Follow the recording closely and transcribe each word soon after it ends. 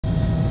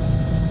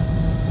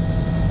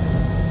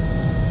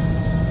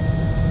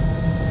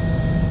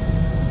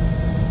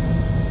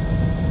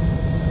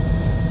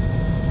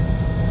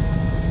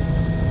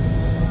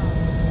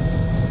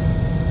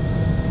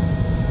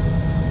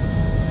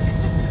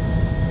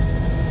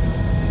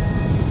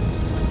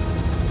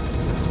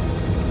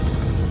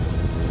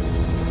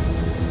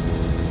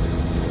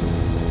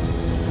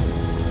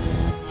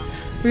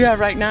We are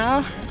right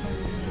now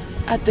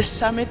at the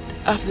summit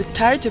of the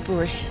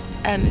tepuy,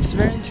 and it's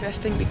very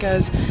interesting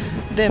because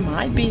there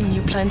might be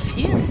new plants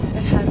here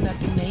that have not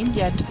been named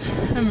yet.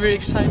 I'm very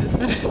excited for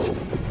this.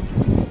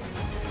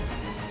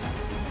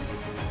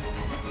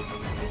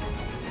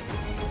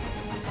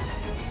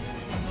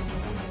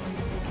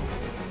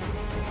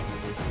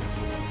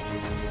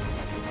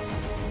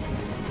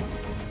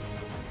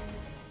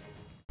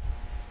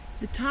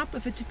 The top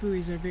of a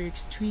tepuy are very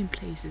extreme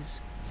places,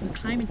 with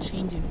climate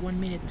changing 1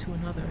 minute to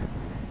another,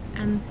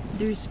 and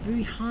there is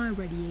very high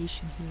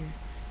radiation here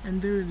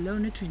and very low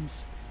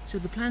nutrients, so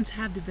the plants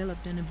have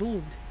developed and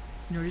evolved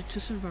in order to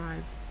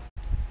survive.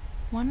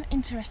 One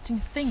interesting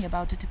thing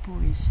about the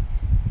tepuys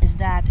is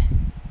that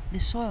the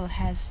soil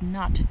has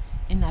not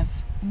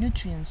enough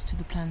nutrients to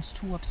the plants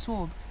to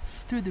absorb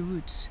through the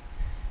roots,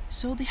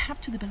 so they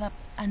have to develop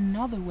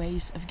another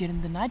ways of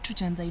getting the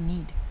nitrogen they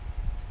need.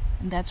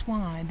 And that's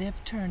why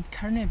they've turned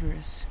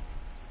carnivorous.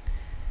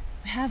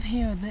 We have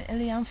here the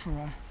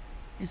Heliamphora.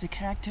 It's a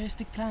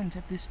characteristic plant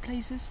of these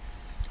places,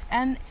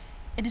 and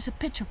it is a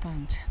pitcher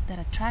plant that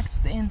attracts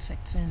the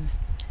insects in.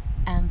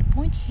 And the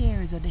point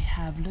here is that they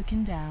have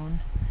looking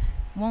down,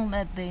 won't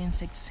let the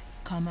insects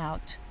come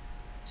out.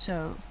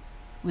 So,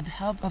 with the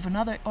help of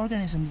another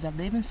organisms that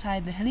live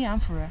inside the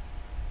Heliamphora,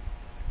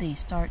 they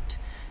start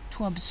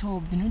to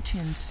absorb the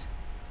nutrients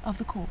of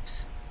the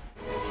corpse.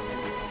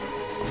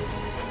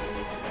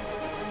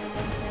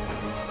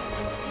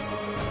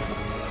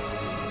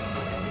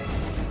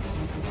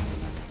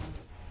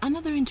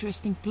 Another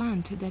interesting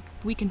plant that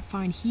we can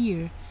find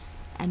here,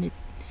 and it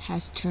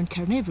has turned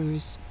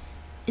carnivorous,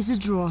 is a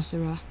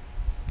Drosera.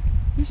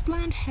 This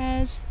plant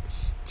has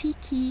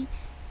sticky,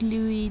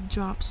 gluey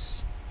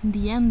drops in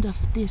the end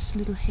of these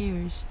little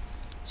hairs,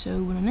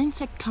 so when an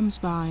insect comes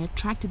by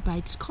attracted by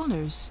its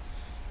colors,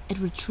 it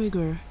will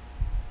trigger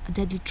a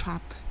deadly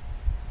trap.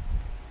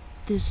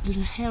 These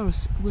little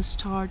hairs will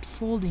start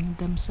folding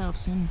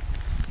themselves in,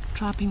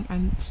 trapping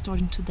and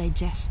starting to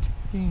digest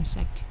the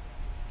insect.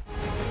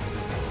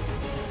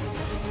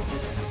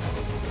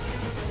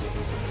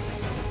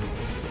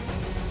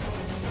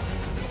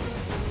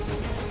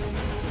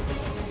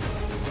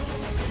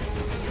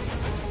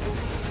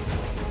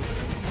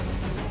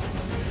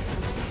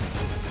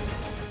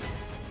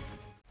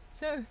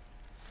 So,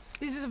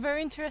 this is a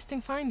very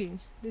interesting finding.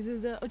 This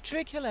is the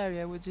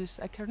Utricularia, which is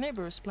a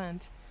carnivorous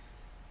plant,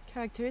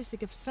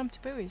 characteristic of some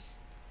tepuys.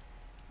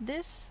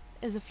 This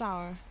is the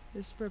flower,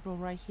 this purple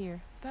right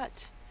here,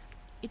 but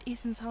it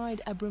is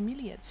inside a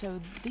bromeliad, so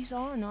these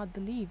are not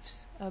the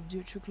leaves of the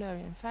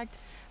Utricularia. In fact,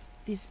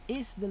 this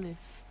is the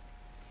leaf.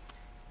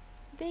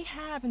 They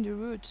have in the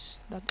roots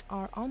that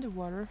are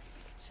underwater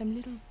some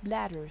little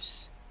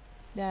bladders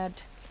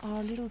that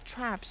are little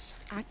traps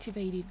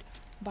activated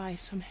by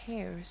some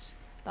hairs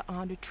that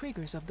are the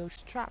triggers of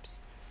those traps.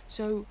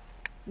 So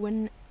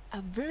when a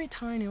very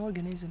tiny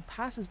organism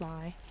passes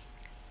by,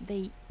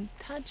 they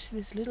touch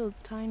these little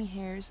tiny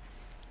hairs,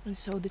 and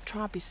so the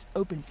trap is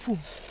open,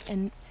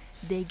 and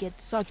they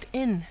get sucked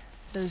in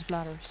those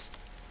bladders,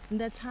 and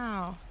that's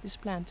how this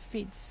plant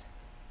feeds.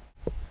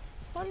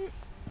 One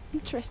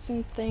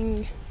interesting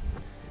thing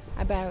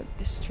about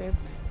this trip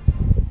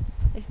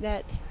is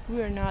that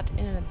we are not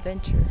in an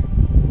adventure.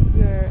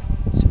 We are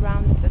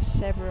surrounded by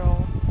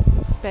several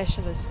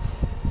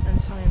specialists and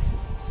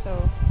scientists,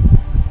 so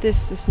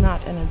this is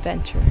not an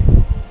adventure.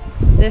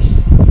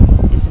 This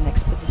is an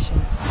expedition.